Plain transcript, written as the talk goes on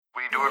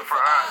do it for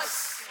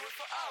us.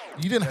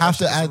 You didn't have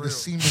to add the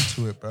semen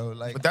to it, bro.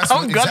 Like, But that's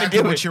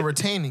exactly what you're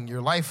retaining,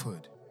 your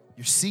lifehood,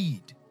 your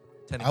seed.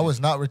 I was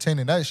not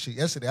retaining that shit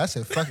yesterday. I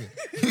said, fuck it.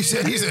 He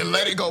said,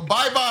 let it go.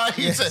 Bye-bye.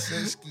 He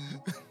said,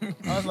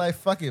 I was like,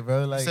 fuck it,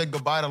 bro. Like, he said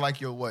goodbye to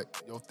like your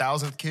what? Your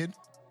 1,000th kid?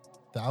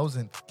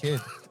 1,000th kid.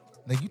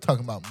 Nigga, you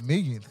talking about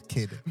millionth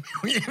kid.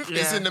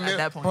 It's in the middle.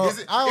 That point. Bro,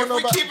 I don't know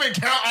if we about, keep it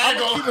count,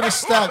 I'm keeping a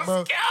stack,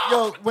 bro.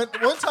 Yo,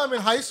 one time in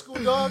high school,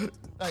 dog,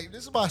 like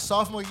this is my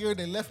sophomore year,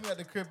 they left me at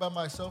the crib by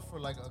myself for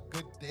like a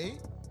good day.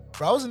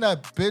 Bro, I was in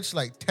that bitch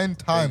like 10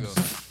 times.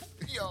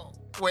 Yo,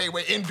 wait.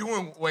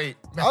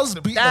 I was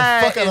beating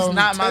That the fuck out is of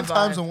not me 10 my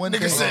times vibe. in one day.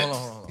 Nigga said,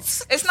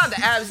 It's not the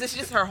abs. It's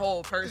just her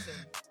whole person.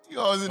 you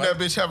always in that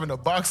bitch having a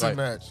boxing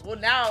match. Well,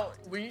 now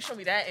when you show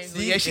me that angle,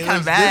 See, yeah, she it kind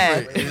of looks bad.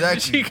 different. Exactly.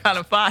 She kind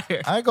of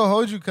fire. I ain't gonna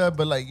hold you, cuz,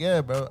 but like,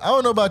 yeah, bro. I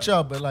don't know about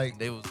y'all, but like,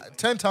 They was-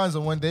 10 times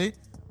in one day,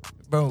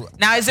 bro.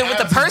 Now, is it with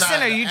the Abs is person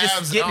not- or you just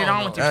abs, getting I it don't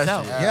on with know.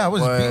 yourself? Yeah, I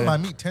was Boy. beating my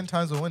meat 10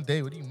 times in one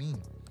day. What do you mean?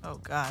 Oh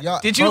God! Y'all-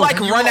 Did you bro, like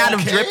you run out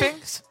of okay?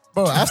 drippings?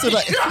 Bro, after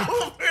that,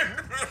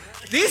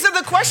 These are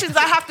the questions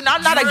I have to.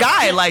 I'm not a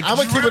guy. Like I'm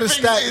gonna keep it a Dripping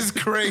stack. is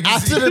crazy.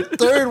 After the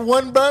third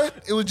one, bro,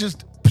 it was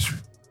just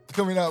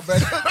coming out, bro.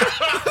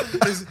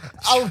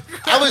 I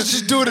was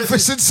just doing it for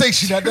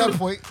sensation at that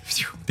point.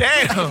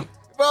 damn,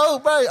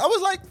 Bro, I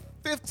was like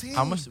 15.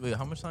 How much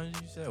time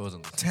did you say? It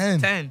wasn't 10.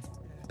 10.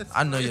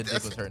 I know your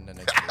dick was hurting the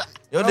next day.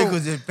 Your dick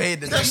was just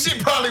paid the That next day.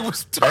 shit probably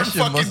was That turned shit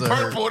fucking must have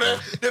hurt. purple.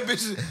 That bitch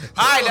is...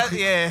 All right,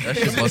 yeah. That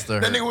shit must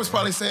have That hurt. nigga was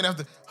probably saying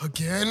after,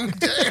 again?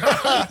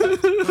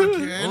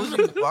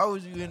 Why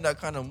was you in that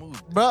kind of mood?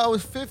 Bro, I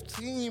was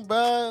 15,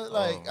 bro.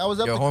 Like, I was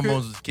up Your the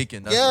hormones crib. was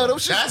kicking. Yeah, why.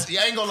 those shit. That's,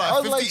 I ain't gonna I lie,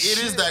 was 50, like, it is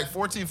shit. that,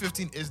 14,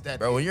 15 is that.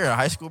 Bro, when you're in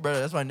high school, bro,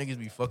 that's why niggas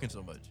be fucking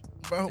so much.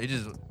 Bro. They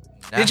just...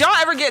 Did y'all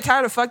ever get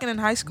tired of fucking in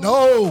high school?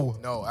 No.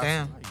 No,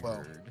 Damn.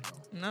 Well,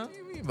 No. What do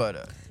you mean by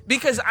that?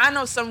 Because I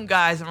know some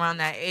guys around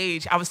that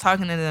age. I was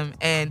talking to them,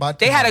 and About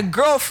they to had a happen.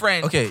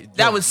 girlfriend. Okay, that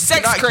Joe, was you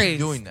sex cannot keep crazy.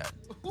 doing that.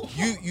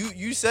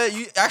 You said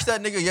you asked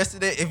that nigga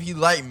yesterday if he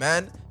like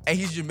man and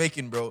he's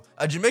Jamaican, bro.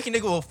 A Jamaican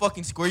nigga will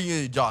fucking square you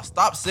in the jaw.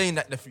 Stop saying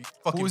that to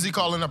fucking. who is he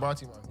calling up,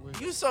 Bronte? Who is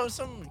he? You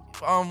some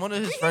one of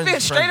his We've friends. been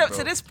straight friends, up bro.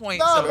 to this point.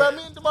 Nah, so- bro,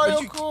 me and Demario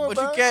But you, cool, but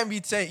bro. you can't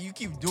be saying you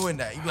keep doing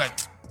that. You like,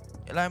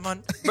 you like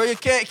man, bro. You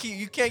can't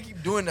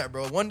keep doing that,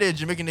 bro. One day a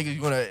Jamaican nigga is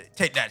gonna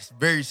take that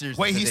very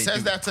seriously. Wait, he they says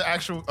do. that to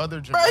actual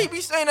other Bro, he be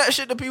saying that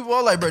shit to people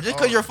all like, bro. Just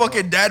because your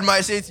fucking dad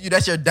might say it to you,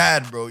 that's your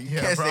dad, bro. You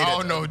Yeah, can't bro, say I that.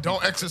 don't know.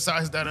 Don't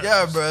exercise that.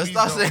 Yeah, bro. Please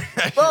Stop don't. saying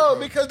that. Bro,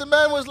 shit, because the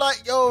man was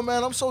like, yo,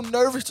 man, I'm so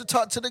nervous to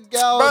talk to the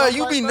gal. bro, I'm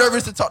you like, be bro,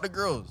 nervous to talk to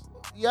girls.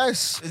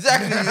 Yes.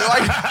 Exactly.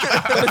 Like,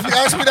 But if you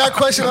ask me that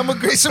question, I'm gonna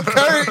get some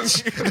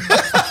courage.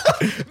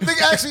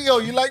 Nigga ask me, yo,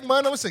 you like mine?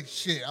 I'm gonna say,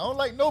 shit, I don't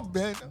like no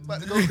man. I'm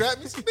about to go grab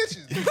me some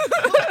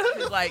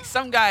bitches. like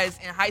some guys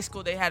in high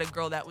school, they had a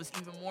girl that was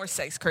even more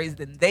sex crazy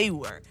than they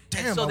were.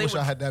 Damn, and so I they wish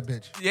would, I had that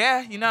bitch.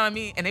 Yeah, you know what I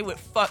mean. And they would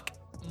fuck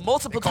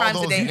multiple They call times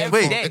a those day, nymphos.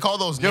 every Wait, day. They call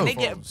those And they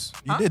get, nymphos.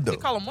 You did, though. They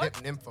call them what?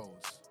 Nymphos.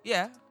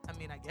 Yeah, I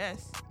mean, I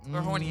guess.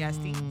 Or horny ass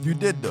team. you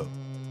did though.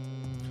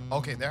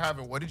 Okay, they're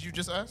having. What did you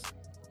just ask?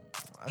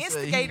 I said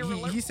Instigator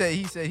alert. he said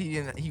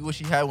he wish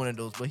he had one of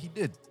those, but he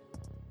did.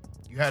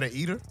 You had an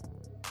eater.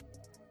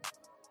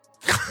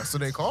 That's what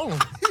they call them.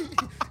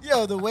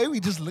 Yo, the way we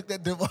just looked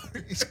at Demar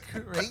is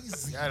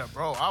crazy. Yeah,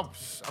 bro. I'm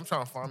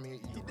trying to find me an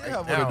eater He did right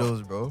have now. one of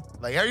those, bro.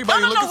 Like I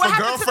everybody don't know looking what for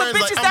happened to the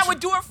girlfriends. bitches Like, that would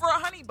do it for a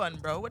honey bun,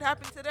 bro. What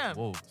happened to them?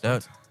 Whoa,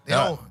 that They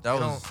that, don't- that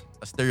they was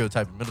a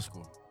stereotype in middle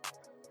school.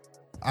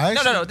 I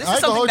No, actually- this I is ain't gonna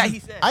something hold that you. he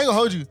said. I ain't gonna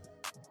hold you.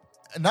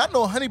 Not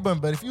no honey bun,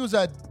 but if you was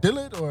at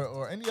Dillard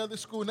or any other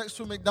school next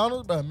to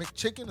McDonald's,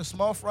 McChicken, a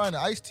small fry, and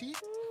an iced tea,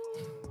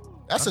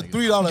 that's a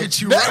 $3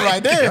 Get you bet right.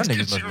 right there. Y'all niggas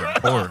must be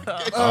poor. What?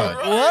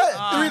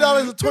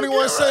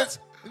 $3.21.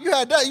 If you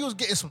had that, you was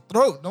getting some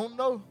throat. Don't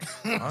know.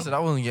 I said I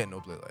wasn't getting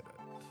no play like that.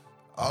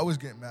 I was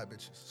getting mad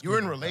bitches. You were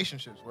in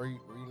relationships, were you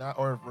not?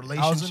 Or I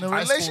relationships? was in a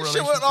high school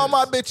relationship with all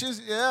my relationships?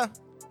 bitches. Yeah.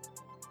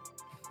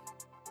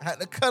 I had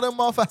to cut them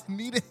off. I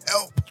needed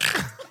help.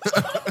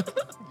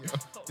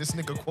 This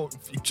nigga quoting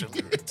future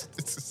lyrics.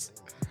 This is.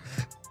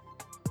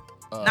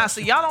 Nah, so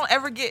y'all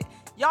never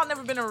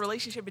been in a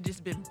relationship and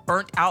just been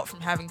burnt out from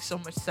having so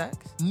much sex?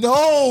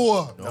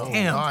 No. No,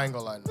 Damn. I ain't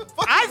gonna lie. No.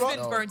 I've wrong?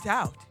 been No. burnt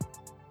out.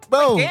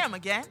 Bro, Damn,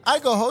 again. I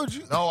ain't gonna hold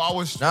you. No, I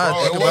was. Nah,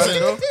 bro, think it about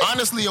wasn't. it,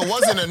 Honestly, it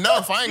wasn't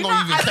enough. I ain't You know,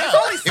 gonna even there's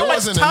count. only so It much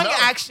wasn't tongue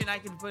enough. action I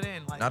can put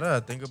in. Like, Now that I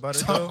think about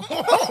it, though.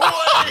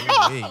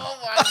 Oh Wait.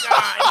 my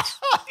god.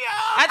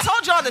 I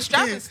told y'all the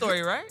strapping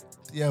story, right?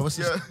 Yeah, what's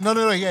this? Yeah.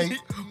 No. Yeah.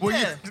 Well,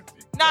 Yeah.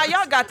 Nah,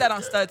 y'all got that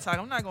on Stud Talk.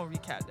 I'm not gonna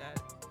recap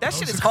that. That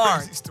shit was is a hard.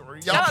 crazy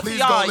story. Shout Y'all, out to please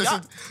y'all. go listen.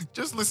 Y'all-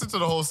 Just listen to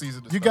the whole season.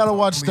 of You Stud gotta Talk,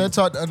 watch please. Stud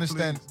Talk to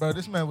understand, bro.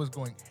 This man was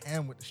going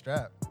ham with the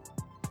strap.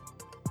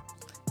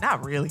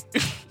 Not really.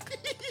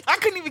 I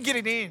couldn't even get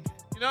it in.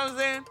 You know what I'm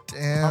saying?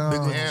 How big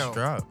was Damn. the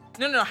strap?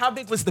 No. How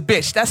big was the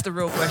bitch? That's the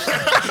real question.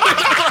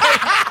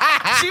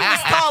 Like, she was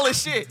tall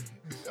as shit.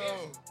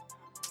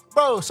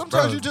 Bro,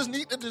 sometimes Bro. you just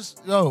need to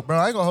just bro.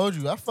 I ain't gonna hold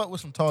you. I fuck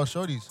with some tall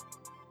shorties.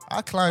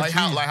 I climb Like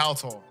trees. how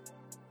tall?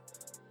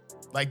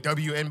 Like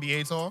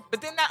WNBA tall?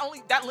 But then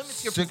that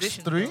limits your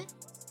position. 6'3"?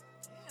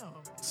 Damn.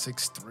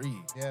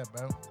 6'3". Yeah,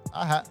 bro.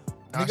 I had.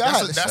 Nah, Nigga, I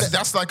had to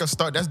that's like a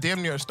start. That's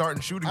damn near a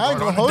starting shooting I ain't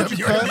guard gonna on the hold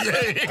you,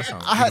 WNBA. That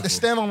sounds I had to beautiful.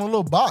 stand on a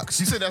little box.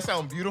 You said that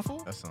sound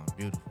beautiful? That sounds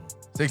beautiful.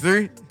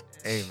 6'3"?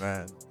 Hey,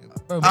 man.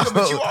 Bro, Yeah,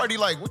 but you already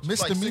like what,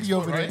 Mr. like 6 Media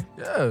foot, over right?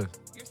 there. Yeah.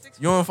 You're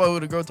 6'4". You want to fuck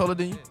with a girl taller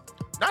than you?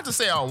 Not to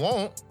say I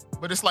won't,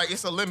 but it's like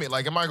it's a limit.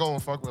 Like, am I going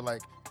to fuck with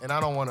like? And I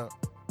don't want to,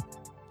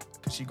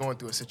 cause she going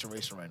through a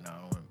situation right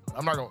now.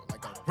 I'm not gonna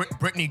like a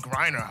Brittany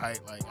Griner height.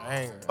 Like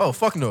I ain't. Oh,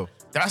 fuck no.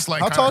 That's like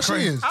How kinda tall she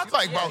crazy. is? She's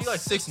like about She's like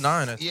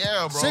 6'9".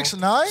 yeah, bro.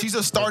 6'9"? She's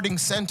a starting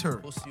center.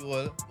 We'll see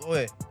what.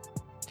 Wait.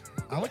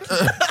 I'm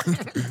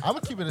gonna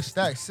keep it a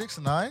stack.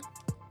 6'9".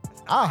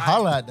 I'll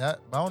holler at that,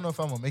 but I don't know if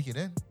I'm gonna make it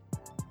in.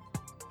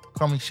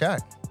 Call me Shaq.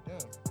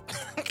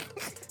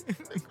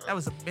 That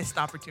was a missed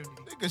opportunity.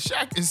 Nigga,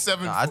 Shaq is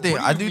 7 Nah, foot.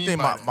 I do think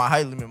my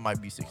height limit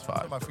might be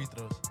 6'5". My free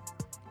throws.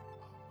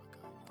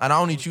 And I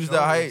only choose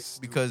that height Jones,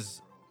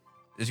 because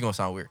it's gonna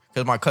sound weird.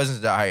 Because my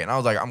cousin's that height, and I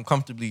was like, I'm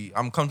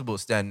comfortable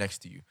to stand next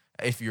to you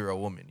if you're a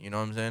woman. You know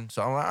what I'm saying?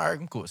 So I'm like, all right,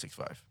 I'm cool with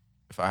 6'5".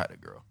 If I had a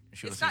girl, and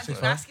she was It's not 6'5".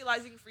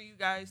 demasculizing for you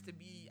guys to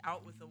be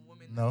out with a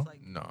woman. No. That's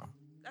like, No.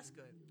 that's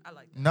good. I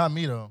like that. Not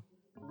me though.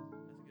 That's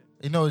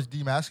good. You know it's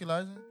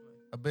demasculizing?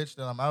 A bitch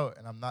that I'm out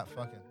and I'm not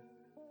fucking.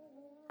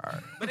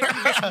 But if you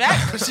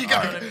mismatch, Cause she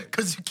got,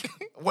 cause you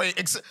can't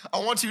wait. I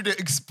want you to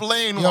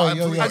explain Yo, why,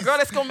 yo, yo. a please. girl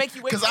that's gonna make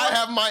you wait. Because I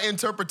have my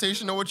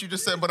interpretation of what you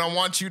just said, but I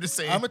want you to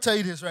say I'm it. gonna tell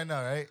you this right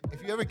now, right?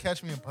 If you ever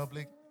catch me in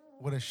public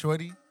with a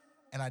shorty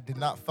and I did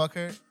not fuck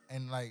her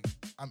and like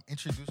I'm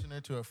introducing her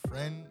to a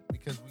friend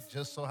because we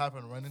just so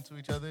happen to run into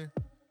each other,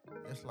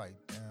 it's like,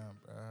 damn,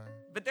 bro.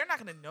 But they're not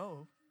gonna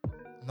know.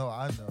 No,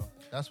 I know.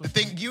 That's The what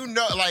thing you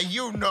know, like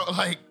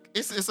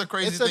it's a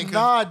crazy it's thing. a 'cause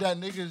nod that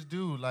niggas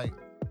do. Like,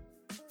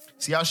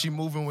 see how she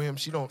moving with him.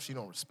 She don't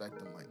respect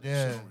him like that.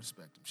 Yeah. She don't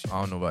respect him. She,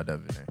 I don't know about that,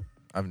 Vinay.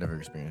 I've never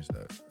experienced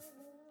that.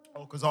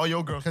 oh, cause all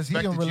your girls because he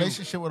in respected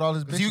relationship with all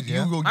his You. 'Cause bitches. you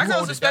yeah? go, My you girls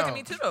hold it respected down.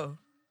 me too, though.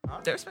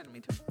 They respected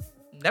me too.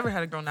 Never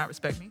had a girl not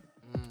respect me.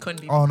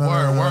 Couldn't be. Oh no,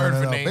 Word, no, no, word,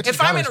 no, no. Vinay. Bitches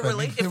If I'm gotta in a respect me.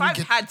 relationship, if I've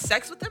had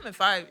sex with them,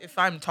 if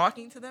I'm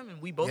talking to them and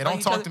we both Yeah, like don't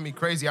each talk other, to me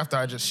crazy after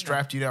I just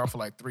strapped you down for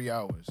like 3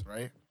 hours,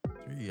 right?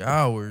 3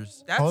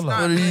 hours. That's Hold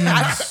not. on.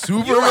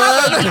 Superman?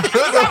 You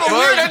have a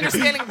weird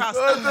understanding of how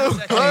stuff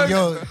is. Hey,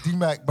 yo,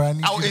 D-Mac, bro, I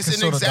need Oh, you to it's an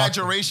consult a doctor.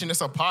 exaggeration.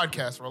 It's a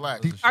podcast.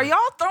 Relax. Are y'all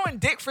throwing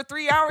dick for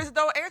 3 hours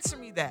though? Answer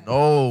me that.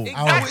 No.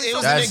 Exactly. It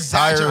was That's an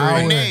exaggeration.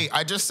 tiring. Renee,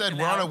 I just said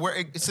we're on a.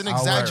 It's an Hour.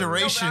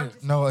 exaggeration.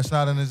 No, it's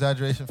not an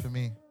exaggeration for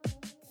me.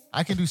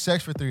 I can do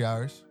sex for 3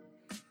 hours.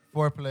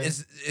 Foreplay.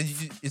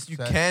 It's you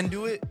Sex. can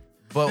do it,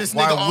 but This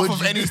why nigga off would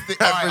of you anything. do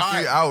that for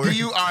 3 hours? Do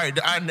you? All right.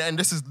 And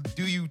this is.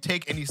 Do you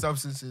take any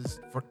substances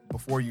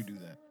before you do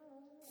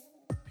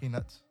that?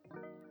 Peanuts.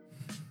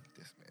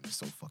 This man is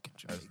so fucking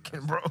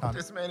Jamaican, bro. Honest.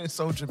 This man is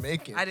so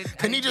Jamaican. I didn't- I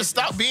Can he didn't just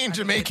get stop this. being I didn't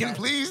Jamaican, get that.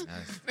 please?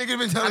 Nigga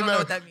been I telling don't know me,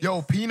 what that means.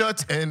 yo,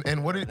 peanuts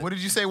and what did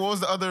you say? What was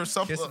the other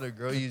Kissing supplement? a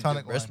girl, you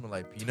tonic breast wine. smell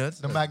like peanuts.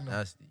 The That's Magnum.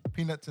 nasty.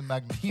 Peanuts and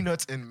Magnum.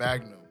 Peanuts and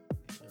Magnum.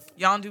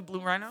 Y'all do Blue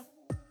Rhino?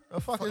 The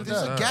fuck is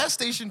There's a that? gas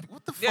station.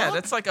 What the fuck? Yeah,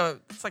 it's like a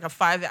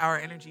 5-hour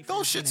energy.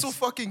 Those shits will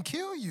fucking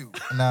kill you.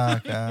 Nah,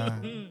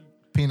 God.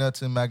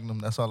 Peanuts and Magnum.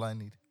 That's all I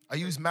need. I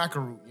use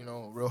macaroon, you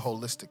know, real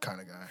holistic kind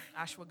of guy.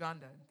 ashwagandha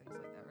and things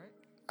like that,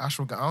 right?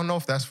 Ashwagandha. I don't know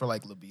if that's for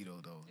like libido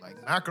though. Like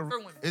macaroon. For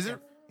women, Is yeah. it?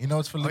 You know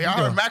it's for Oh libido. yeah,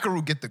 I heard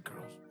macaroon get the girls.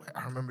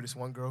 I remember this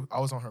one girl.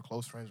 I was on her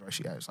close friends, right?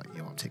 She was like,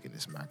 "Yo, I'm taking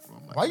this macaroon."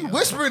 I'm like, Why you "Yo."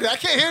 whispering? I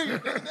can't hear you.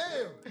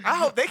 Damn. I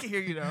hope they can hear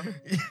you though.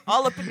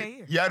 All up in their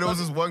ear. Yeah, there was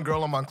this one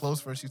girl on my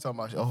close friends. She talking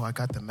about, "Oh, I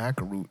got the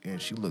macaroon,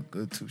 and she looked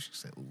good too." She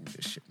said, "Ooh,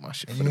 this shit, my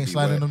shit." And finna you ain't be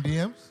sliding wet." them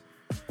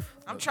DMs?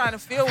 I'm trying to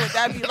feel what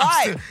that be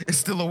I'm like. it's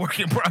still a work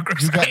in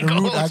progress. You got ain't the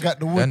gonna root, I hold got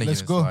the That wood. nigga Let's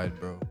didn't go. slide,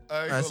 bro. you. I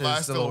ain't I gonna said lie, it's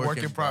it's still a work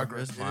in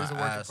progress. It is My a work in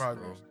ass, bro.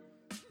 progress.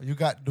 You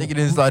got the Nigga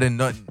didn't root. slide in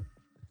nothing.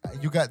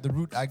 You got the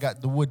root. I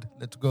got the wood.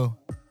 Let's go.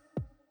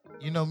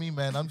 You know me,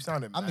 man. I'm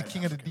sounded the mad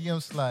king of the African.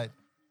 DM slide.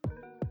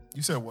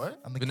 You said what?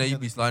 I'm the But king now you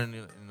of be the, sliding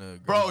in a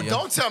Bro, girl's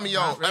don't DM. tell me, yo.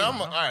 Not really, I'm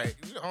no. all right.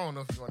 I don't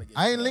know if you want to get.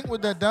 I ain't into linked that.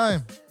 with that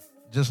dime.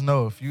 Just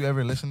know if you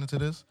ever listening to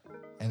this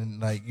and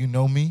like you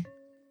know me,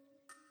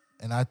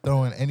 and I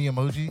throw in any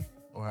emoji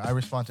or I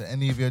respond to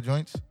any of your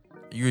joints,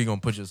 You really gonna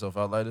put yourself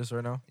out like this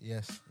right now?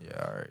 yes.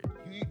 Yeah, all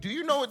right. Do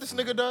you know what this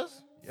nigga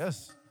does?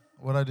 Yes.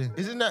 What I did?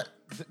 Isn't that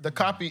the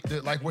copy,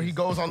 like where he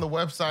goes on the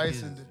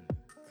websites and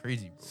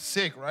Crazy, bro.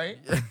 sick, right?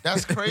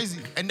 That's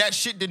crazy. And that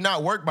shit did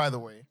not work, by the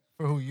way.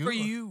 For who you? For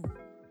you.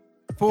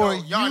 For Yo,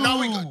 you. y'all know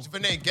we go.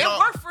 Vinay, get It off.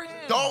 worked for him.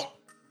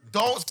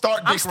 Don't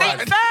start I'm dick stating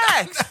riding.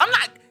 facts. I'm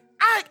not.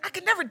 I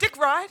can never dick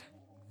ride.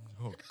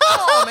 Come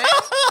on, man.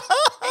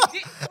 Hey,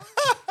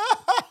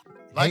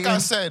 Like I Hating.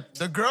 said,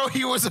 the girl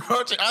he was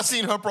approaching, I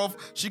seen her profile.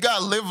 She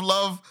got live,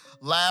 love,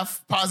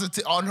 laugh,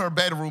 positive on her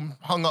bedroom,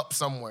 hung up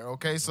somewhere.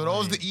 Okay, so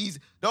those the easy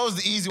Yo, ones.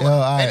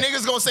 all And right.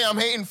 niggas gonna say I'm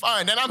hating,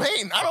 fine. Then I'm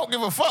hating. I don't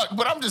give a fuck,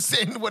 but I'm just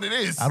saying what it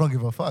is. I don't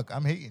give a fuck.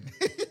 I'm hating.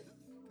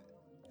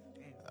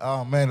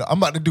 Oh man, I'm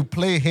about to do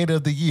Play Hater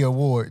of the Year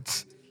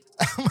awards.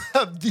 I'm gonna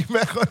have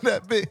D-Mac on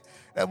that bit.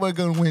 That boy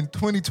gonna win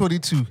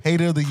 2022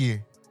 Hater of the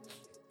Year.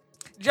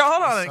 Joe,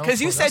 hold on, That's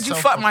because you self- said you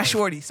that's fucked my self-proclaimed.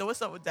 shorty. So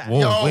what's up with that? Whoa.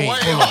 Yo, wait, wait,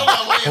 hold hold on.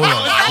 on, wait. Hold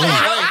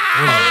on.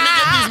 Let me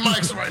get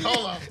these mics right.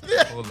 Hold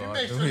on. Hold on.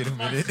 Make sure Wait a these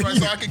mics minute. right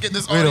so I can get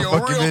this Wait a audio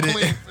fucking real minute.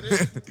 clean for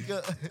this.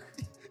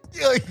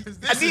 Yo,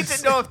 I need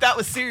to know if that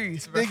was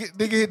serious, bro.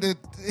 nigga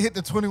hit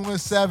the 21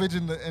 Savage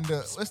and the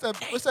what's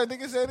that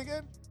nigga saying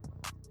again?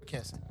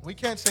 Can't say. We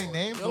can't say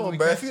names. but Yo, we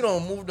bro, can if you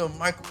don't move the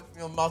mic with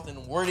your mouth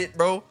and word it,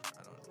 bro.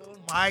 Oh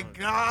my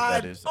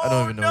God. That is. I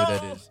don't even know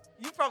who that is.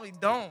 You probably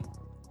don't.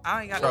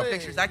 I ain't got no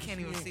pictures. I can't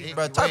even see them.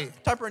 Bro,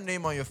 Wait. type her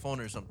name on your phone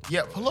or something.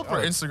 Yeah, pull up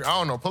her Instagram. I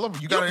don't know. Pull up.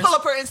 You You got pull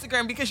up her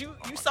Instagram because you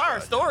saw her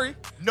story.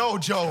 No,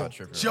 Joe. Not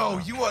tripping Joe,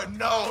 right you are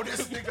no.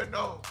 This nigga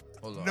no.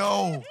 Hold on.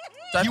 No.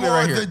 Type You it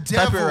right are here. the Type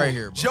devil. it right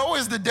here, bro. Joe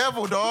is the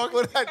devil, dog.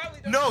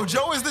 No,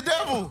 Joe is the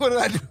devil. What did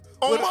I do?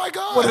 Oh my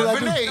God. What did I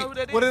do? Vinay.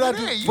 What did I Vinay,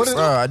 do? you What did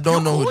Bro, I don't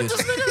you know cool who with this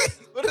is. nigga?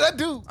 What did I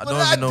do? I What don't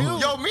did even know who-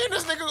 Yo, me and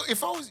this nigga,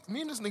 if I was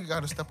me and this nigga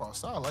gotta step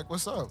outside. Like,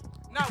 what's up?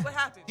 No, what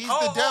happened? He's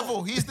the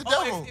devil. He's the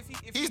devil. If He's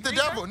he the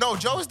greased her? devil. No,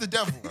 Joe is the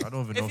devil. I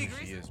don't even If know he who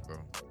she greased is, bro.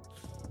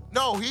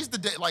 No, he's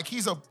the like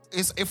he's a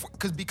it's if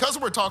because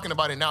we're talking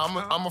about it now.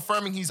 I'm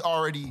affirming he's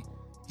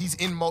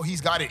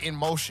got it in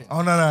motion.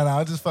 Oh no.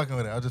 I'm just fucking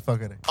with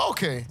it.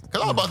 Okay,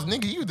 because I'm about to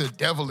nigga, you the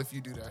devil if you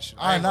do that shit.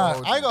 I ain't gonna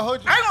hold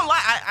you. I ain't gonna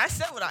lie. I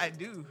said what I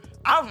do.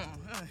 I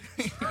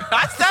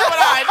said what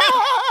I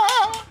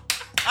do.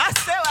 I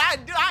said what I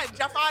do. I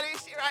jump out of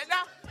this shit right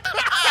now.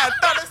 I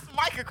gotta throw this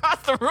mic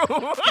across the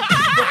room.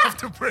 You have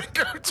to break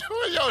her too.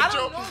 Yo, I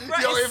Joe. don't know, bro.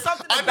 Yo, It's if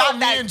something I know about me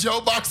that. and Joe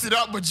boxed it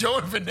out, but Joe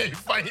and Vinay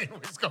fighting,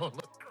 it's gonna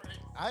look crazy.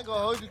 I ain't gonna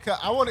hold you. 'Cause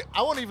I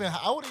won't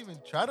even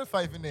try to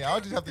fight in there.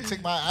 I'll just have to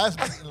take my ass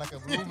beating like a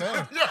blue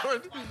man.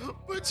 Yo,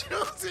 but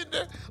Joe's in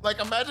there.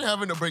 Like, imagine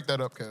having to break that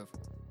up, Kev.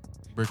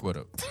 Brick, what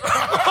up?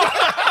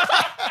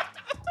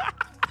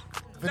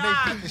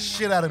 Vinay beat the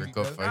shit out of me. Break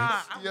up cuz.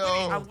 fight.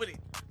 I wouldn't.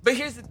 But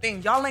here's the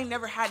thing, y'all ain't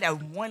never had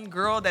that one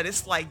girl that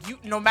it's like you,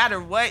 no matter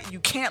what, you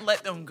can't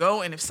let them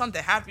go, and if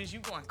something happens, you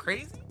going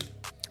crazy.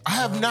 I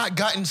have not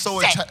gotten so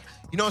attached.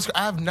 You know,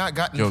 I have not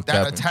gotten Joe that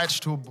capping.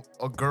 attached to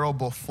a girl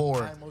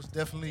before. I most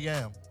definitely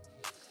am.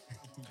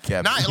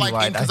 Cap. Not He like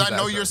lied. because I That's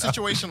know not- your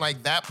situation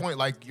like that point,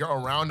 like you're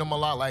around them a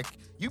lot. Like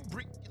you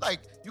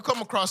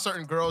come across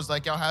certain girls,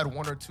 like y'all had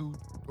 1 or 2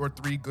 or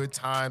 3 good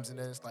times, and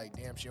then it's like,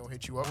 damn, she don't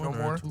hit you up no One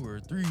or more. 2 or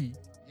 3.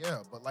 Yeah,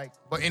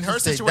 but in her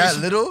Just take situation,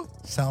 that little,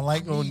 Sound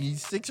like you gonna me. need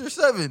 6 or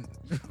 7.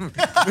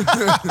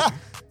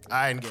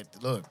 I didn't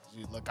get look.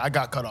 I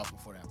got cut off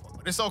before that point,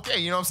 but it's okay.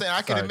 You know what I'm saying?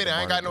 I can Sorry, admit it.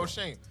 I ain't got no Kamari,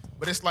 shame.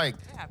 But it's like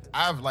happens.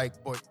 I've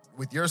like, but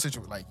with your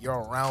situation, like you're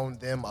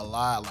around them a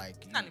lot.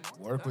 Like you Not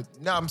anymore, work though.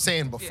 with. No, I'm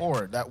saying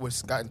before that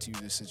was gotten to you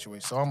this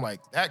situation. So I'm like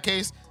that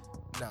case.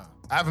 Nah,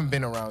 I haven't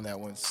been around that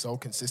one so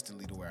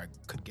consistently to where I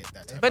could get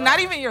that. Type But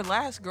not even your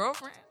last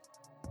girlfriend.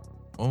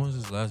 When was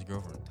his last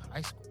girlfriend?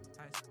 high school.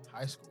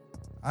 High school.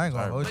 I ain't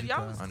gonna Sorry, hold But you. y'all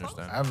cuz. was I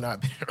understand. I have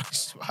not been.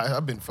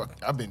 I've been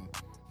fucked. I've been.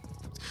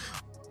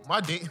 My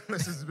dating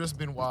list has just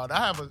been wild.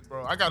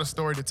 I got a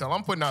story to tell.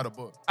 I'm putting out a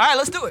book. All right,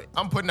 let's do it.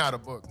 I'm putting out a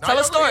book. Tell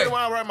a story.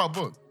 While I write my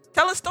book.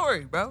 Tell a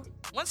story, bro.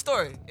 One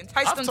story.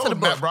 Entice I've them to the told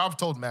book. Matt, bro. I've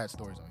told mad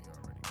stories on here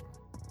already. Bro.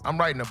 I'm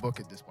writing a book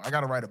at this point. I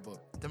gotta write a book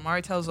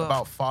Damari tells us.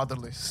 about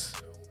fatherless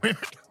women.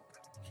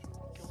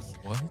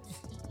 What?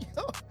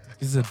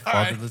 He said All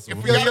right, fatherless if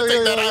woman. we gotta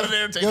take that out of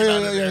there, take it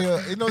out of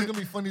there. You know what's gonna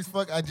be funny as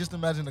fuck? I just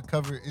imagine the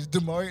cover is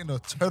Damari in a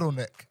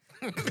turtleneck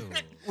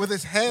with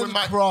his hands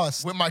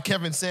crossed. With my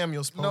Kevin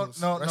Samuels No,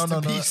 pose. no, Rest no,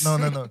 in no, peace.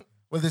 no.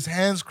 With his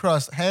hands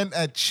crossed, hand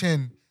at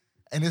chin,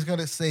 and it's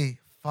gonna say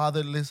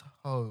 "Fatherless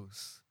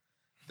Hoes,"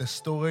 the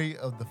story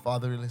of the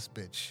fatherless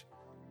bitch.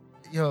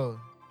 Yo,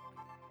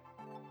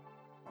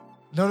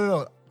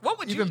 no. What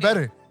would you Even name?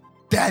 better,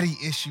 daddy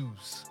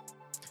issues.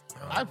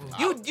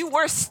 You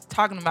were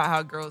talking about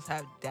how girls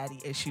have daddy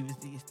issues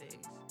these days.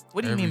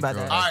 What do you Every mean by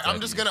girl that? All right, Daddy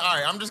I'm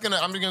just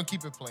gonna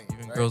keep it plain.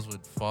 Even right? girls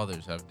with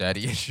fathers have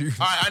daddy issues.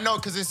 All right, I know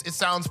because it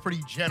sounds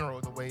pretty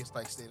general the way it's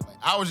like stated. Like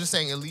I was just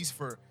saying, at least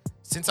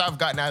since I've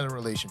gotten out of a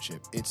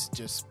relationship, it's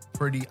just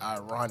pretty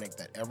ironic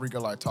that every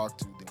girl I talk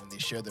to, when they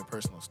share their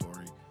personal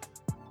story,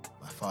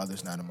 my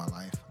father's not in my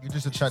life. You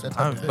just attract that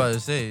I'm type of about to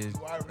say, that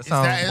Is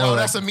sounds that, more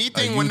that's like a me a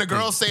thing you when the thing.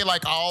 girls say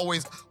like I'm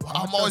always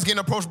getting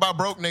approached by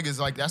broke niggas.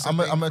 Like that's a I'm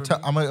thing for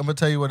me. gonna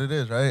tell you what it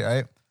is,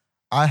 right?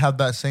 I have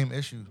that same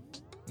issue,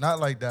 not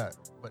like that,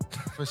 but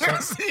for some.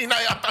 See, now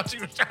I thought you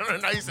were trying to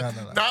nice. No.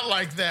 Not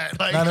like that.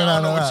 Like, No. I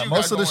don't know what you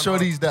Most got of the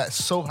going on. shorties that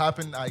so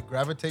happen I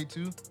gravitate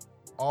to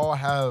all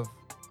have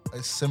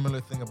a similar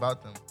thing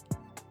about them.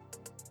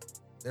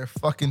 They're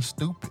fucking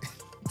stupid.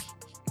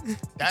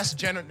 That's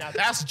general. Now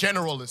that's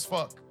general as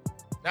fuck.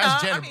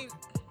 That's general. I mean,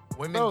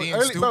 Women being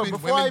before stupid. I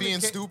Women even being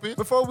came- stupid.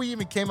 Before we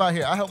even came out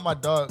here, I helped my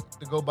dog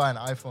to go buy an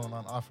iPhone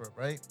on OfferUp,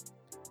 right?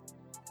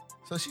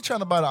 So she trying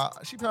to buy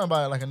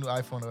like a new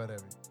iPhone or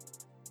whatever.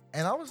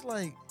 And I was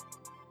like,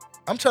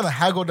 I'm trying to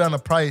haggle down the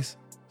price.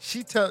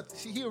 He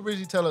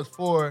originally tell us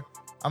 4.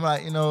 I'm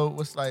like,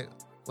 what's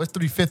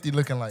 350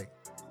 looking like?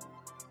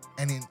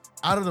 And then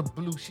out of the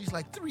blue, she's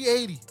like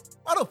 380.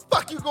 Why the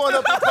fuck you going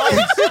up the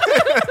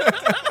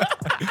price?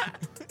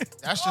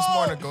 That's just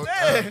more to go.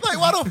 man. Like,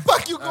 why the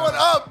fuck you going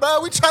up,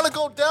 bro? We trying to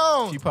go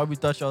down. She probably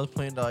thought y'all was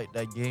playing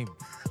that game.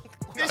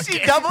 Did she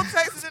double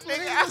text the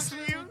nigga after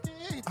you?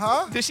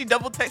 Huh? Did she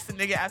double text the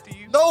nigga after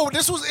you? No,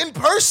 this was in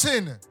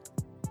person.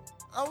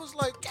 I was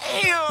like,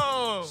 Damn.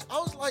 I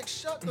was like,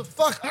 shut the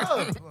fuck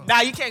up.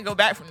 Nah, you can't go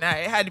back from that.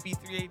 It had to be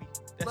 380.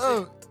 That's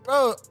it.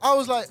 Bro, I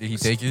was like, Did he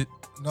take it?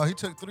 no, he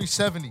took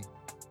 370.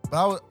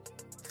 But I would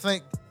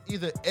think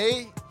either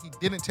A, he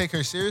didn't take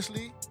her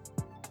seriously,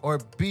 or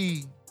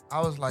B,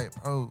 I was like,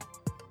 bro,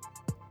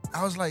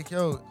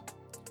 yo,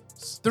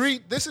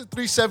 this is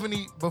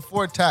 370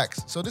 before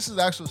tax. So this is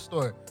the actual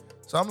store.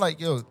 So I'm like,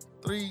 yo,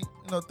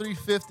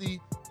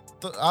 350.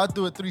 I'll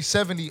do it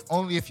 370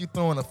 only if you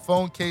throw in a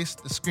phone case,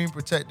 the screen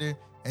protector,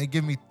 and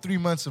give me 3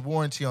 months of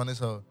warranty on this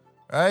hoe.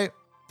 All right?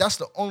 That's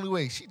the only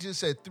way. She just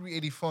said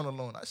 380 phone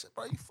alone. I said,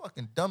 bro, you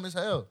fucking dumb as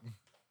hell.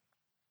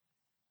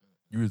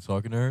 You were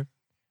talking to her?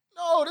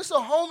 No, this is a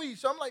homie.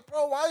 So I'm like,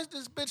 bro, why is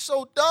this bitch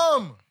so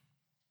dumb?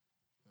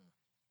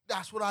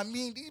 That's what I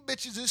mean. These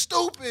bitches is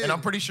stupid. And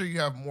I'm pretty sure you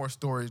have more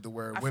stories to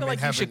where I feel women like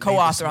you haven't should made the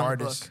co-author on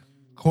the smartest, book.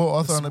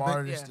 Co-author on the the bit.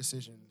 smartest Yeah.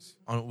 decisions.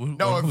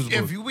 No,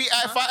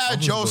 If I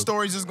add Joe's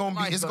stories, it's gonna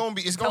Tell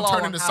turn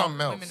all into how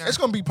something else. women are- It's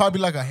gonna be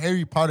probably like a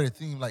Harry Potter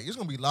theme. Like it's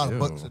gonna be a lot of Ew.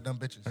 books of dumb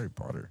bitches. Harry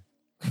Potter.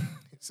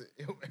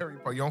 Harry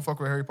Potter. You don't fuck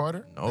with Harry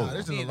Potter? No, Nah,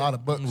 there's just a lot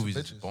of books. movies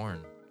of is bitches.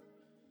 boring.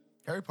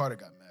 Harry Potter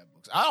got mad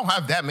books. I don't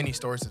have that many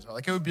stories to tell.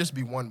 Like it would just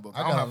be one book. I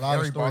don't got a have lot of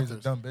Harry stories Potter's.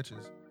 of dumb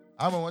bitches.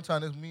 I remember one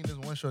time this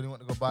one shorty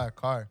went to go buy a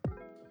car.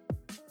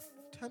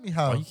 Tell me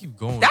how. Why you keep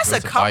going? That's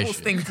girls a to buy couples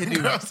shit? thing to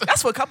do.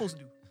 That's what couples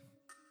do.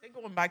 They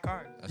go and buy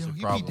cars. That's Yo, the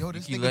he problem. be, yo,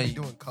 this you nigga keep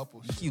be doing couple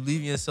you shit. keep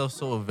leaving yourself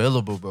so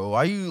available, bro.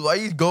 Why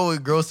you go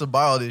with girls to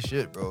buy all this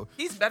shit, bro?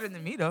 He's better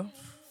than me though.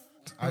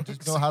 I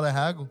just know how to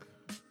haggle.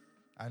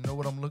 I know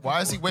what I'm looking Why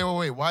for. is he?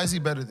 Wait. Why is he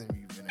better than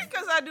you? Vinay?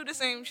 Because I do the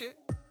same shit.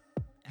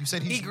 You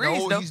said He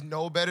agrees, though. he's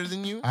no better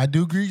than you. I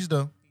do grease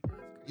though.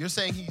 You're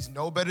saying he's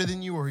no better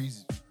than you, or you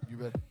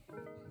better?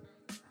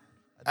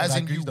 I As said I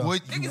in you grease though.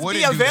 would you Niggas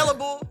wouldn't be do that.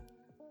 available,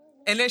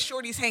 and then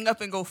shorties hang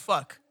up and go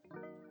fuck.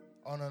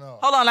 Oh no.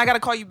 Hold on, I gotta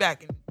call you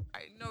back. And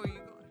I know where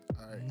you're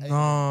going. All right.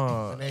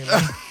 No.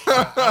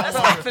 Vinay, That's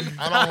happening.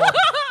 I don't want.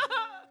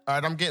 All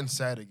right, I'm getting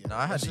sad again. No,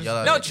 I had Let's to just- yell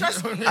at No, her.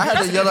 trust me. I had to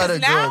Trust me, yell at a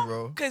 'cause girl, now-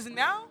 bro. Cause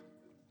now,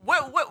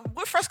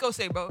 what Fresco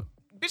say, bro?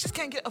 Bitches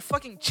can't get a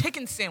fucking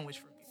chicken sandwich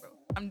from me, bro.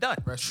 I'm done.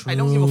 Rest- I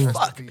don't give a True. Rest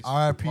in fuck. peace.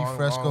 R.I.P. Long-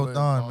 Fresco long live,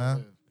 Don, long man.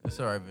 live. It's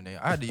all right,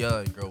 Vinay. I had to yell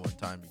at a girl one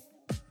time.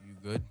 You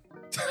good?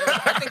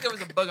 I think there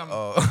was a bug on me.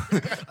 Oh,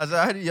 I said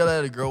I had to yell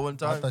at a girl one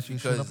time thought you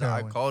was shooting because up I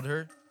heroin. called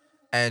her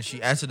and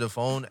she answered the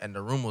phone and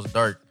the room was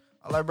dark.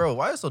 I was like, bro,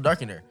 why is it so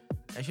dark in there?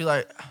 And she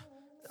like,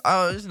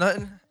 oh, it's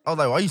nothing. I was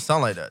like, why you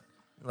sound like that?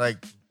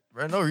 Like,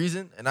 for no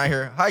reason. And I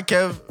hear, hi,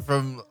 Kev,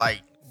 from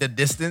like the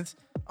distance.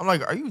 I'm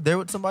like, are you there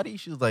with somebody?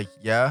 She was like,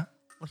 yeah. I'm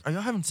like, are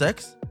y'all having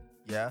sex?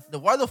 Yeah.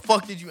 Then why the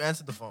fuck did you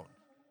answer the phone?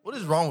 What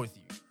is wrong with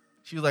you?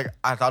 She was like,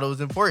 I thought it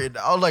was important.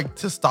 I was like,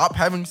 to stop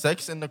having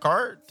sex in the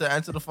car to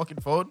answer the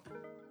fucking phone?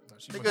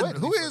 She Nigga, must Wait, really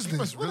who fuck- is she this?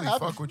 must What really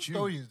happened? fuck with you. What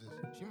story is this?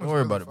 She must Don't worry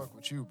really about it. fuck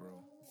with you, bro.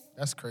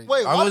 That's crazy.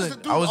 Wait, I why does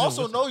wasn't. the dude I wasn't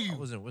also with know her. you? I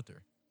wasn't with her.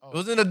 It Oh.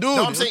 wasn't a dude. No, It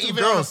I'm was saying two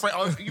even on,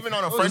 girls. even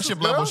on a Oh, it's friendship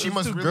two level, girls? she It's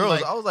must two really girls.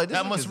 like. I was like, this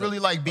that nigga's must really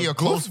like like be a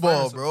close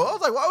friend. goofball, bro. I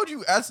was like, why would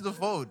you answer the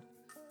phone?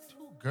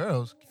 Two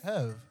girls,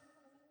 Kev.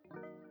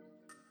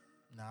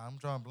 Nah, I'm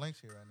drawing blanks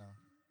here right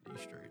now. You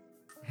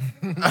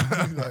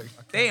straight.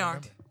 Like, They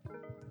aren't.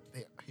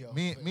 yo,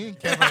 Me and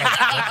Kev are like,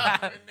 I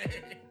love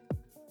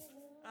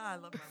my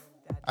little dad.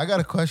 I got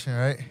a question,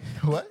 right?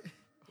 What?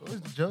 What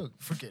was the joke?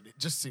 forget it.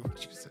 Just see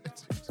what you said.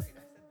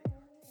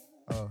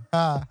 Oh,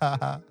 ha ha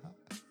ha.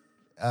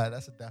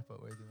 That's a Daft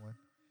Punk worthy one.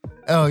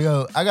 Oh,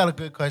 yo, I got a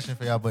good question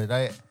for y'all, but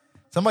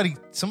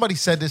somebody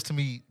said this to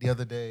me the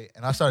other day,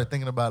 and I started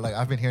thinking about like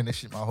I've been hearing this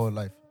shit my whole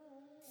life.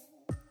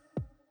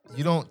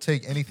 You don't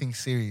take anything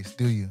serious,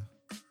 do you?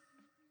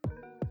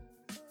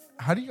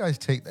 How do you guys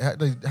take that?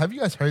 Like, have you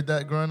guys heard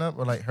that growing up,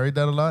 or like heard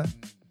that a lot?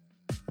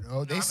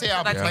 No, they No, say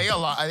I I think play that's- a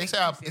lot. They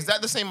say is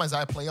that the same as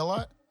I play a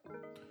lot?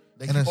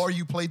 Like, And it's- or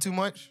you play too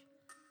much?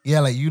 Yeah,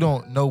 like you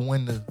don't know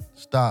when to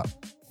stop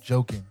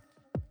joking.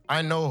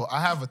 I know. I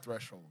have a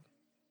threshold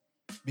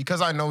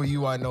because I know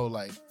you. I know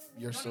like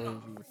your story.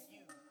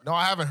 No,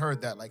 I haven't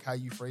heard that. Like how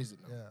you phrase it.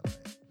 No. Yeah.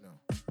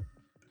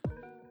 Like,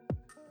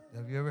 No.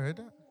 have you ever heard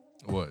that?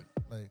 What?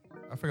 Like,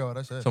 I forgot what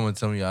I said. Someone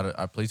tell me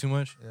I play too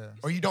much? Yeah.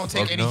 Or you don't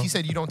take Fuck any. no. He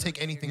said you don't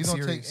take anything You don't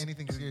serious. take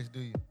anything serious, do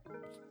you?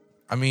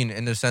 I mean,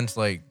 in the sense,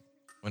 like,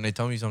 when they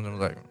tell me something, I'm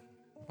like,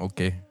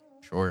 okay,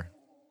 sure.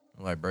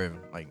 I'm like, brave,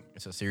 like,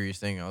 it's a serious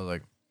thing. I was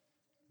like,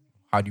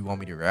 how do you want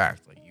me to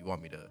react? Like, you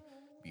want me to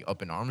be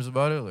up in arms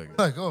about it? Like,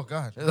 Like, oh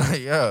god.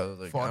 like yeah. I was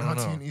like, Falling I on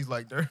don't your know. knees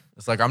like there.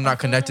 It's like I'm not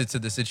connected to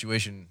the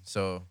situation.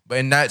 So, but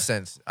in that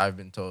sense, I've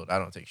been told I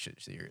don't take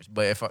shit serious.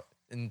 But if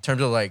in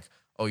terms of like,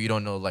 oh, you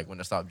don't know like when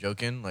to stop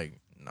joking, like,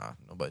 nah,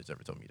 nobody's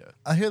ever told me that.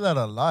 I hear that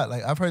a lot.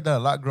 Like I've heard that a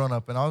lot growing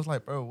up, and I was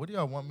like, bro, what do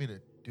y'all want me to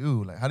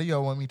do? Like, how do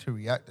y'all want me to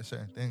react to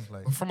certain things?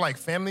 Like From like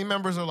family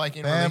members or like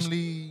in relation-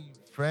 family,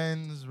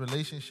 friends,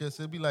 relationships.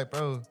 It'd be like,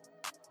 bro,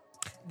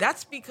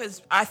 That's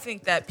because I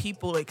think that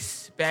people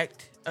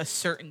expect a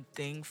certain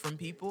thing from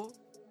people,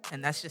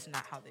 and that's just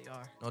not how they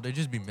are. No, they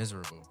just be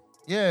miserable.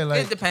 Yeah,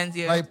 like It depends,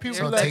 yeah. like people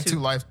So like take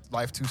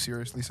life too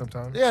seriously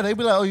sometimes. yeah, they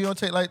be like, oh, you don't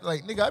take like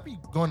nigga, I be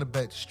going to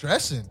bed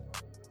stressing,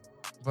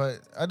 but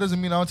that doesn't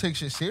mean I don't take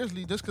shit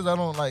seriously. Just because I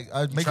don't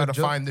I make Try a to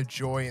joke. find the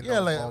joy in Yeah,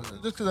 those like moments.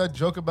 just because I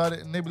joke about it,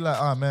 and they be like,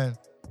 oh man,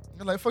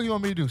 you're like, fuck you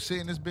want me to do? Sit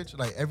in this bitch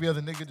like every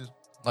other nigga just.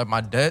 Like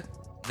my debt,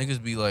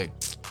 niggas be like,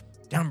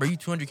 damn, bro, you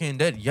 200K in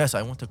debt? Yes,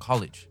 I went to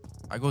college.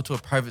 I go to a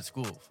private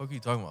school. Fuck are you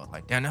talking about?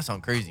 Like, damn, that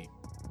sound crazy.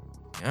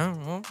 Yeah,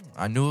 well,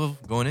 I knew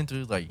going into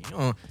it, like,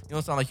 you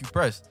don't sound like you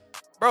pressed.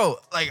 Bro,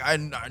 like, I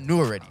knew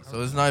already.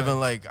 So it's not even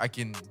like I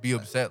can be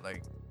upset.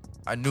 Like,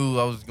 I knew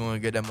I was going to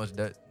get that much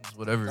debt. It's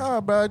whatever.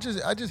 Nah, bro, I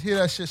just hear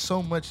that shit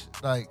so much,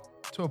 like,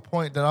 to a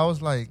point that I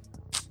was like,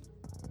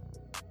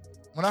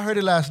 when I heard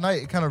it last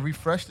night, it kind of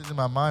refreshed it in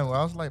my mind where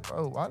I was like,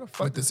 bro, why the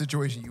fuck? With the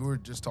situation you were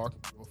just talking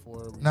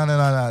before. No.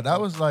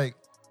 That was like,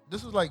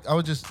 this was like, I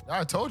was just,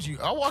 I told you.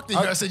 I walked in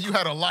here. I said you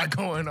had a lot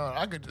going on.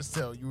 I could just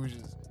tell you were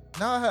just.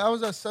 I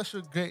was at such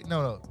a great,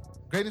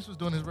 Greatness was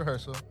doing his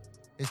rehearsal.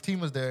 His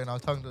team was there, and I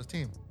was talking to his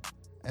team.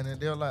 And then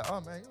they were like,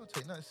 oh, man, you don't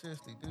take nothing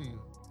seriously, do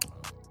you?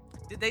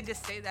 Did they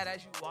just say that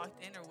as you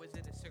walked in, or was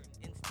it a certain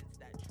instance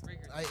that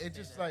triggered? It's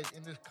just like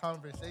in this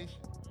conversation.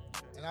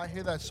 And I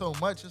hear that so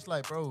much. It's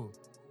like, bro,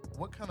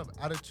 what kind of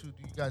attitude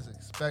do you guys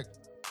expect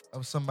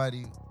of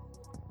somebody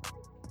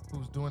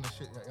who's doing the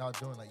shit that y'all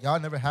doing? Like, y'all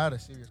never had a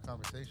serious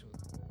conversation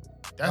with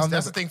them.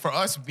 That's the thing for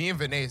us. Me and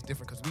Vinay is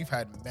different because we've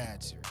had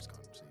mad serious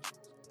conversations.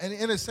 And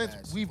in a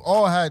sense, we've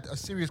all had a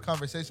serious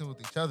conversation with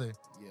each other.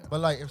 Yeah. But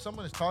like, if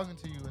someone is talking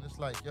to you and it's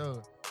like,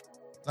 yo,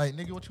 like,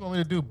 nigga, what you want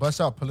me to do? Bust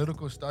out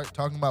political, start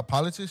talking about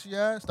politics,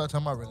 yeah? Start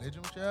talking about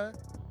religion, yeah?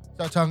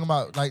 Start talking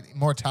about, like,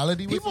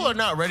 mortality with People you? are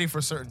not ready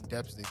for certain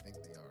depths they think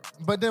they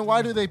are. But then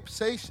why do they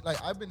say,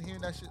 like, I've been hearing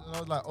that shit and I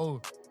was like,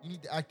 oh, you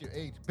need to act your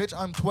age. Bitch,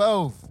 I'm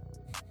 12.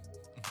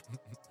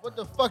 What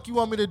the fuck you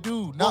want me to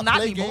do? Well, not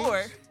play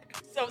anymore. games?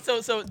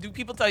 So do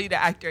people tell you to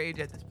act your age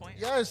at this point?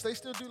 Yes, they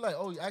still do like,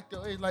 oh, you act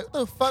your age. Like, what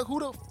the fuck?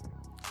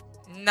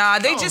 Nah,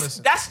 they Oh, just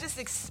listen. that's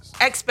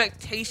just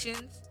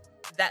expectations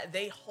that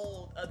they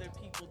hold other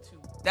people to.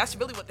 That's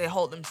really what they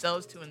hold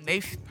themselves to, and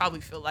they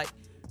probably feel like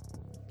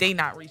they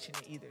not reaching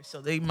it either.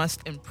 So they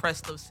must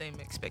impress those same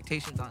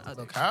expectations on others.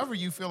 Look, however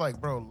you feel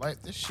like, bro,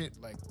 like this shit,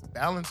 like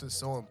balance is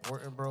so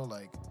important, bro.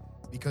 Like,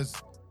 because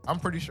I'm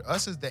pretty sure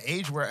us as the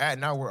age we're at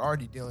now, we're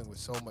already dealing with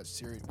so much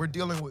serious. We're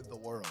dealing with the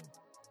world.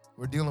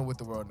 We're dealing with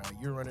the world now.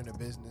 You're running a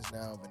business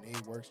now. Vinay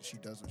works and she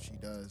does what she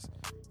does.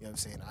 You know what I'm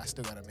saying? I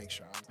still gotta make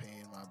sure I'm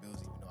paying my bills,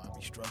 even though I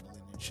be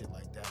struggling and shit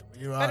like that. But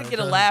you're Better get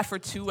a laugh or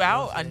two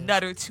out,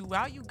 another two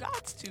out. You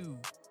got to.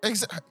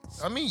 Exactly.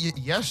 I mean,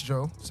 yes,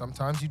 Joe.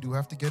 Sometimes you do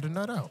have to get a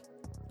nut out.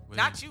 Wait,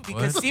 Not you, what?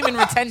 because semen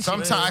retention.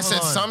 Sometimes I said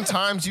hold on.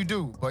 sometimes you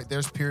do, but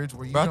there's periods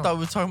where you Bro, I don't. thought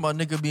we were talking about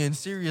nigga being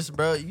serious,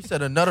 bro. You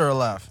said another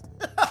laugh.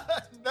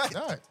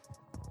 Not.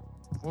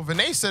 Well,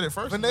 Vinay said it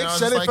first. When and they I was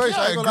said it like, first,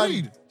 yeah, I ain't gonna lie.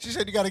 agreed. She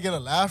said you gotta get a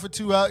laugh or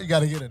two out. You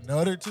gotta get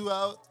another two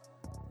out.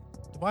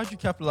 Why'd you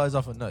capitalize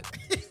off a nut?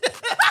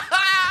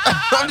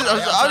 I'm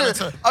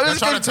just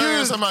trying to tell you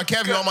confused. something about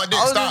Kev. You on my dick?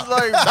 I was Stop. just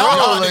like, Stop. bro,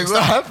 You on my like, dick.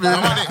 what Stop. happened? You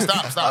on my dick.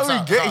 Stop. How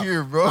we get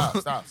here, bro?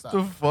 Stop.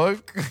 The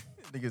fuck?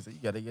 Nigga said you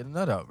gotta get a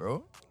nut out,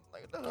 bro.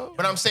 Like, no.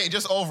 But I'm saying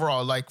just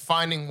overall, like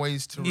finding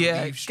ways to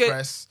relieve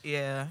stress.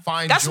 Yeah.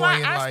 Find That's joy why I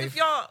in asked life. if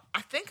y'all.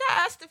 I think I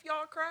asked if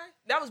y'all cry.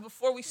 That was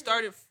before we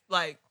started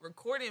like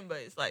recording, but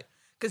it's like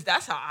because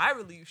that's how I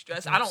relieve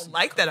stress. I don't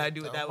like that I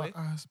do it that way.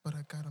 But I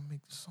gotta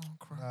make the song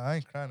cry. Nah, I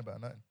ain't crying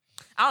about nothing.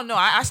 I don't know.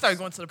 I started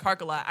going to the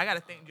park a lot. I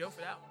gotta thank Joe for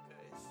that one.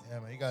 'cause Yeah,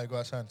 man, you gotta go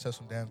outside and touch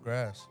some damn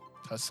grass.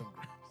 Touch some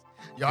grass.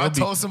 Yo, I told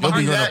you'll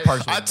somebody be going to that.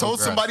 parks with I no told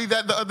grass. somebody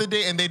that the other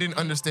day, and they didn't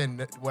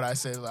understand what I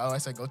said. I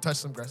said, "Go touch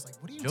some grass." Like,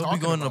 what are you You'll be talking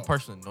going to about? the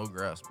parks with no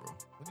grass, bro.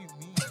 What do you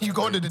mean? You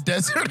going to the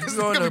desert? This You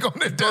going nigga to, going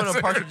to the going to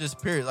desert. parks with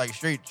just period, like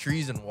straight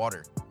trees and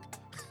water.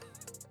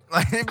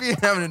 Like they be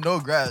having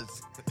no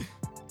grass.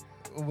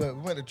 We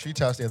went to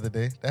Treetops the other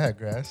day. They had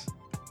grass.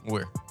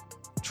 Where?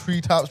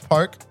 Treetops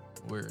Park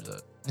Where is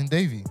that? in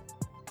Davie.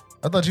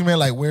 I thought you meant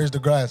like, where's the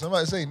grass? I'm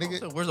about to say, nigga.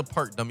 So where's the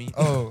park, dummy?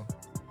 Oh,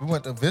 we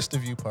went to Vista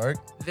View Park.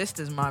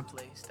 Vista's my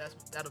place.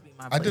 That'll be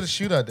my I place. did a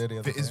shootout there the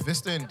other Is day.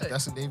 Vista in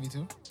that's in Navy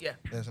too? Yeah.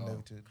 That's in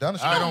Davie too. Down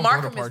the I street. don't No, go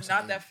to Markham parks is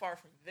not in that far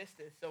from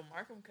Vista, so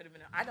Markham could have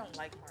been. I don't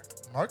like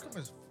Markham.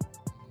 Markham is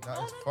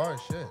not as far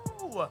as shit.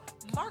 No,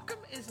 Markham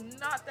is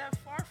not that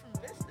far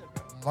from Vista,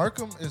 bro.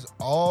 Markham is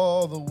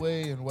all the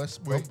way in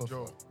West Wait,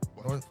 Buffalo. Joe.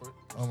 North,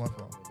 oh, my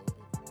fault.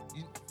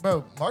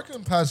 Bro,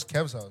 Markham past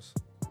Kev's house.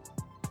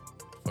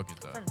 Fuck is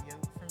that?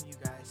 From you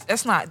guys.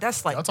 That's not.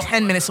 That's like Y'all talking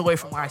 10 about minutes that? away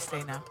from where I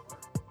stay now.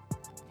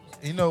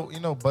 You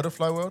know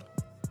Butterfly World?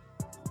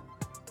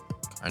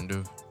 Kind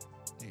of.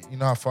 You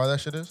know how far that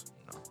shit is?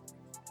 No.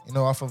 You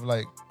know, off of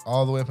like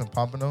all the way up in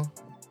Pompano?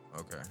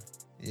 Okay.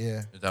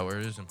 Yeah, Is that where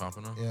it is in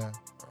Pompano? yeah.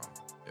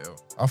 Yo.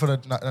 Off of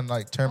the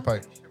like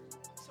Turnpike.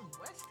 Some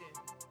Weston.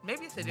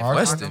 Maybe it's a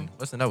Markham? different.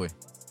 Weston that way.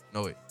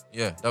 No wait.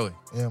 Yeah, that way.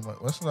 Yeah,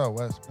 but what's not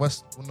west?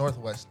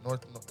 Northwest.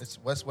 North. It's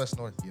west,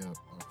 north. Yeah.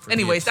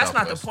 Anyways, that's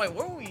not the point.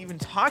 What were we even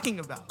talking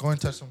about? Go and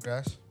touch some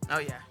grass. Oh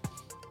yeah.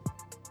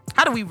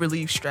 How do we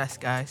relieve stress,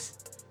 guys?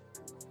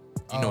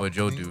 You know what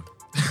Joe do?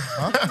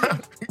 Huh?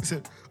 He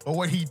said, or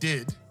what he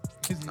did.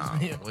 Nah,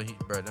 well,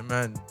 bro, that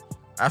man.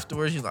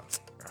 Afterwards, he's like,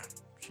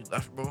 she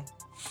left, bro.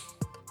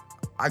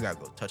 I gotta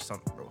go touch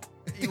something, bro.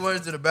 He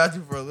went to the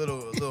bathroom for a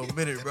little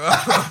minute, bro.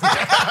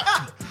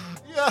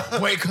 Yeah.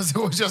 Wait, because it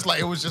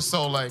was just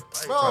so like,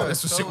 Bro,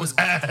 this shit was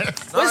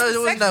ass. No, it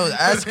wasn't that. It was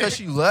ass because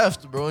she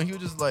left, bro. And he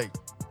was just like,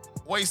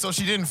 Wait, so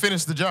she didn't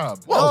finish the job?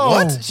 whoa, No.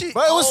 what?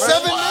 Bro, it was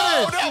 7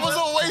 Wow, minutes. that was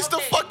a waste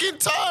of fucking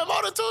time. I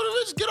would have told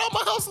her, bitch, get out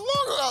my house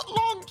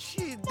long.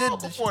 She Well,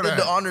 did before the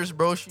that. honors,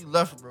 bro. She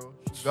left, bro.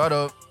 She got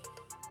up,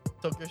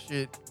 took her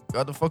shit,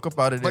 got the fuck up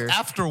out of there. But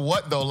after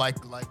what though?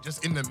 Like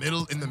just in the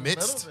middle, in the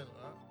midst.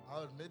 I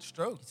was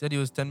mid-stroke. He said he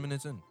was 10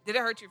 minutes in. Did it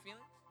hurt your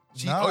feelings?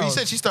 No. You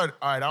said she started.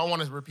 All right, I don't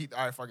want to repeat.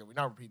 All right, fuck it. We're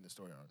not repeating the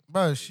story.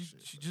 Bro, she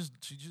just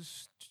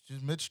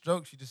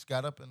mid-stroke. She just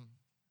got up and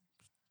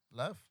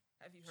left.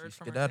 Have you heard She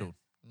from her? skedaddled.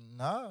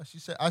 Nah,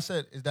 I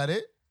said, is that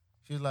it?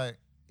 She was like,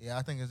 yeah,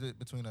 I think it's it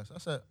between us. I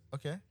said,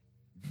 okay.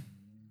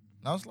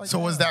 And I was like, So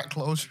was damn. that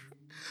closure?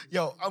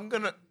 Yo,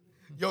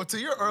 to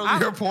your I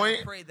earlier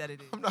point, pray that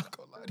it is. I'm not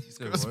gonna lie. These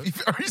said girls what? be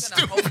very I'm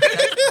gonna hope stupid.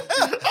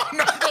 that- I'm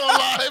not gonna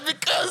lie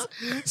because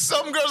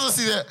some girls will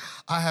see that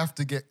I have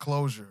to get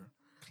closure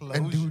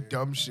and do Closure.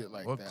 dumb shit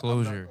like What that.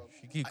 closure?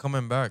 She keep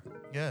coming back.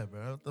 Yeah,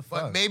 bro. What the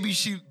fuck? But maybe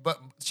she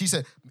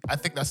said, I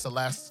think that's the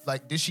last,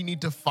 like, did she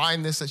need to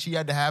find this? That she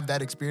had to have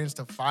that experience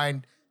to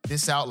find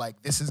this out?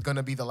 Like, this is going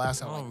to be the last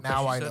time. No, Like, because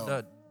now she I said know.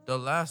 that the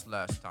last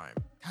time.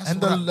 That's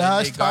And what the I-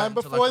 last they got time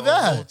into, before like, a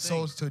whole that.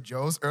 thing. So to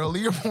Joe's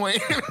earlier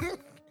point,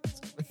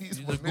 He's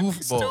a women be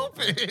goofball.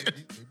 stupid.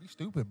 They be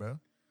stupid, bro.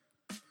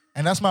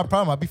 And that's my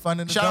problem. I be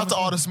finding the Shout out to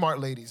all the dumbest smart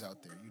ladies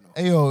out there. You know.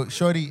 Hey, yo,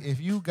 shorty, if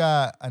you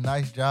got a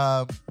nice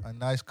job, a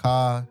nice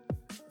car,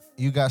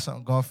 you got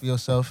something going for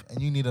yourself,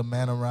 and you need a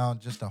man around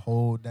just to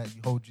hold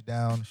you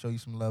down, show you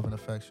some love and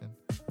affection,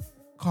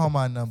 call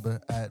my number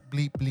at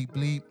bleep bleep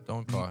bleep.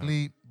 Don't bleep call him.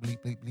 bleep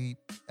bleep bleep bleep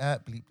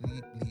at bleep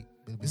bleep bleep.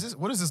 bleep.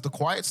 What is this? The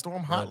Quiet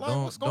Storm Bro,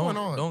 hotline? What's going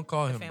on? Don't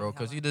call him, family bro,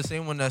 because hotline. he's the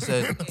same one that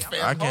said,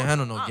 Hey, I can't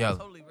handle no I'm gal.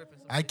 totally ripping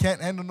some I shit.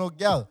 can't handle no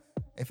gal.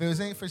 If it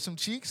ain't for some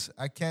cheeks,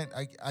 I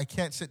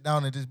can't sit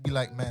down and just be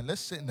like, man,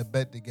 let's sit in the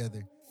bed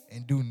together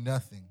and do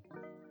nothing.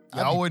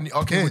 Yeah, I I'd be wouldn't.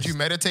 Okay, would you pissed.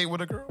 meditate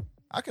with a girl?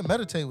 I can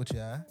meditate with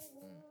y'all.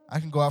 I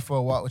can go out for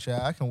a walk with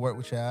y'all. I can work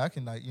with y'all. I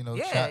can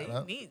Yeah, chat you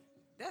up. need.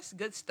 That's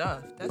good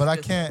stuff. That's But I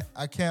good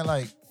can't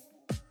like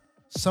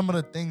some of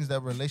the things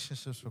that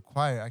relationships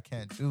require. I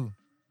can't do.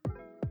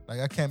 Like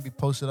I can't be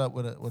posted up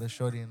with a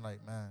shorty and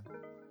like, man,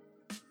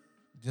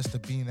 just to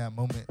be in that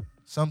moment.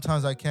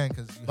 Sometimes I can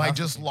because Like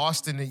just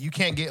lost in it. You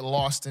can't get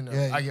lost in it.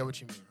 Yeah, I get what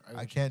you mean.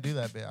 I can't do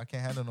that, bitch. I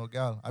can't handle no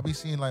gal. I be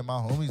seeing like my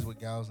homies with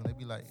gals and they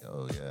be like,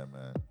 oh yeah,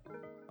 man.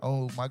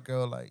 Oh, my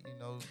girl, like,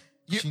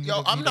 she need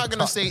Yo, to- I'm need not to gonna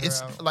talk say her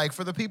it's out. like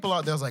for the people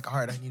out there, it's like, all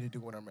right, I need to do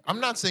what I'm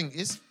not saying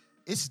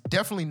it's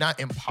definitely not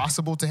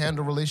impossible to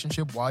handle a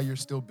relationship while you're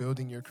still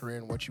building your career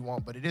and what you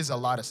want, but it is a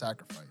lot of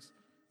sacrifice.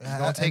 It's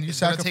gonna And take, you it's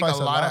gonna take a sacrifice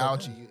lot of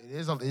out you. It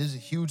is a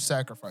huge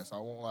sacrifice. I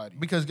won't lie to you.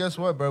 Because guess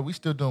what, bro? We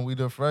still doing We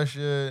Do Fresh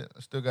shit. I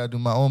still gotta do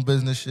my own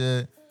business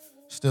shit.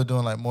 Still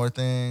doing like more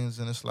things,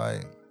 and it's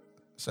like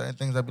certain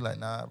things I be like,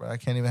 nah, bro, I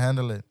can't even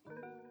handle it.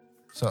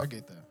 So I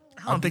get that.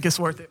 I don't think it's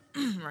worth it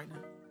right now.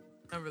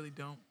 I really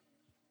don't.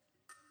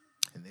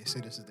 And they say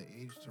this is the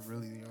age to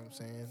really, you know what I'm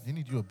saying? you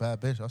need you a bad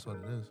bitch. That's what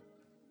it is.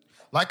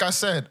 Like I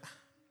said,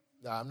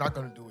 nah, I'm not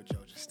gonna do what Joe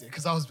just did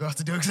because I was about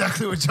to do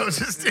exactly what Joe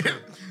just did. I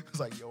was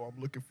like, yo,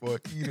 I'm looking for a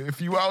eater. If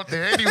you out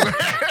there anyway,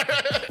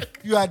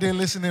 You out there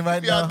listening right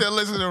if you now? out there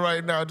listening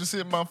right now, just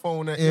hit my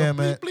phone at Yeah,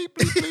 man. bleep,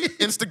 bleep, bleep, bleep.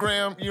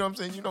 Instagram. You know what I'm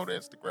saying? You know the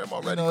Instagram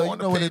already. know- Go you on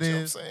know the what page, it you know what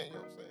I'm is. saying? You know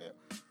what I'm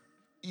saying?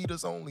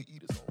 Eaters only,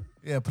 eaters only.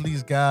 Yeah,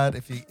 please God,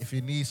 if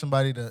you need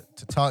somebody to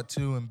talk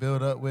to and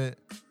build up with,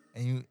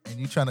 and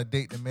you trying to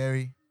date to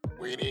marry,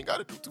 We ain't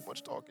gotta do too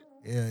much talking.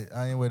 yeah,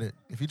 I ain't with it.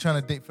 If you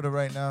trying to date for the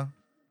right now,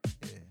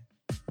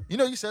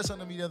 yeah. You said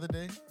something to me the other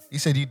day. You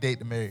said you date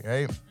to marry,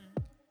 right?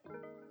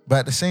 But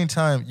at the same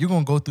time, you're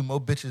gonna go through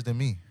more bitches than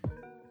me.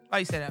 Why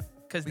you say that?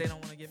 Because they don't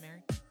want to get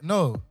married?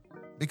 No,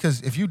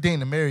 because if you dating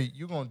to marry,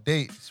 you're gonna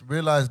date,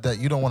 realize that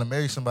you don't want to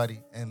marry somebody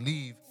and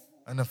leave,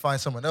 and then find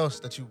someone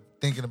else that you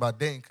thinking about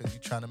dating because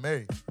you're trying to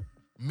marry.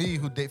 Me,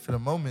 who date for the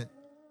moment,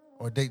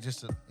 or date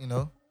just to,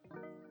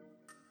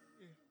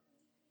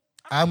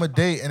 I'm a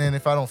date, and then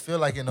if I don't feel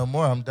like it no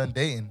more, I'm done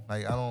dating.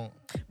 Like I don't.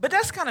 But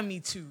that's kind of me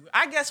too.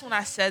 I guess when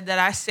I said that,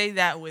 I say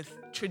that with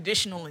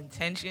traditional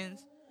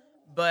intentions.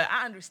 But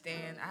I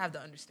understand. I have the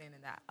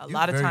understanding that a You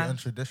lot of very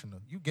times. untraditional.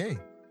 You gay.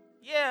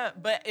 Yeah,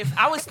 but if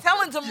I was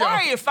telling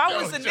Damari, if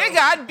I was a Joe. nigga,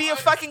 I'd be a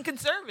fucking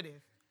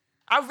conservative.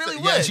 I really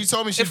would. Yeah, she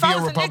told me she'd If be I a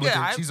was Republican.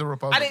 nigga, She's a I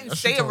Republican. didn't That's what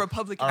say she a told-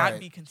 Republican. All I'd right.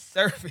 be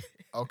conservative.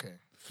 Okay.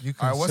 You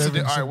All right. What's the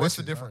conservative all right? some What's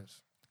the bitches, huh?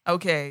 difference?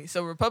 Okay,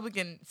 so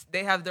Republicans,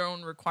 they have their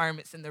own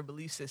requirements in their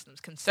belief systems.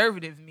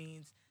 Conservative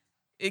means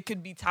it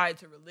could be tied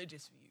to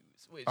religious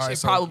views, which All right. it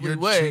So probably you're,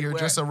 would. You're where-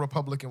 just a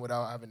Republican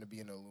without having to be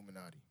an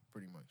Illuminati,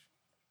 pretty much.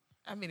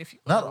 I mean, if you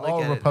Not wanna look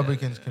all at it,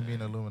 Republicans can be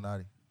an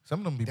Illuminati. Some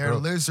of them be They're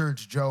broke.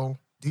 lizards, Joe.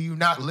 Do you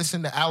not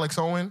listen to Alex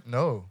Owen?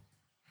 No.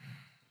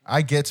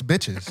 I gets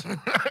bitches.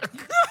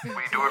 We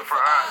do it for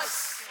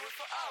us.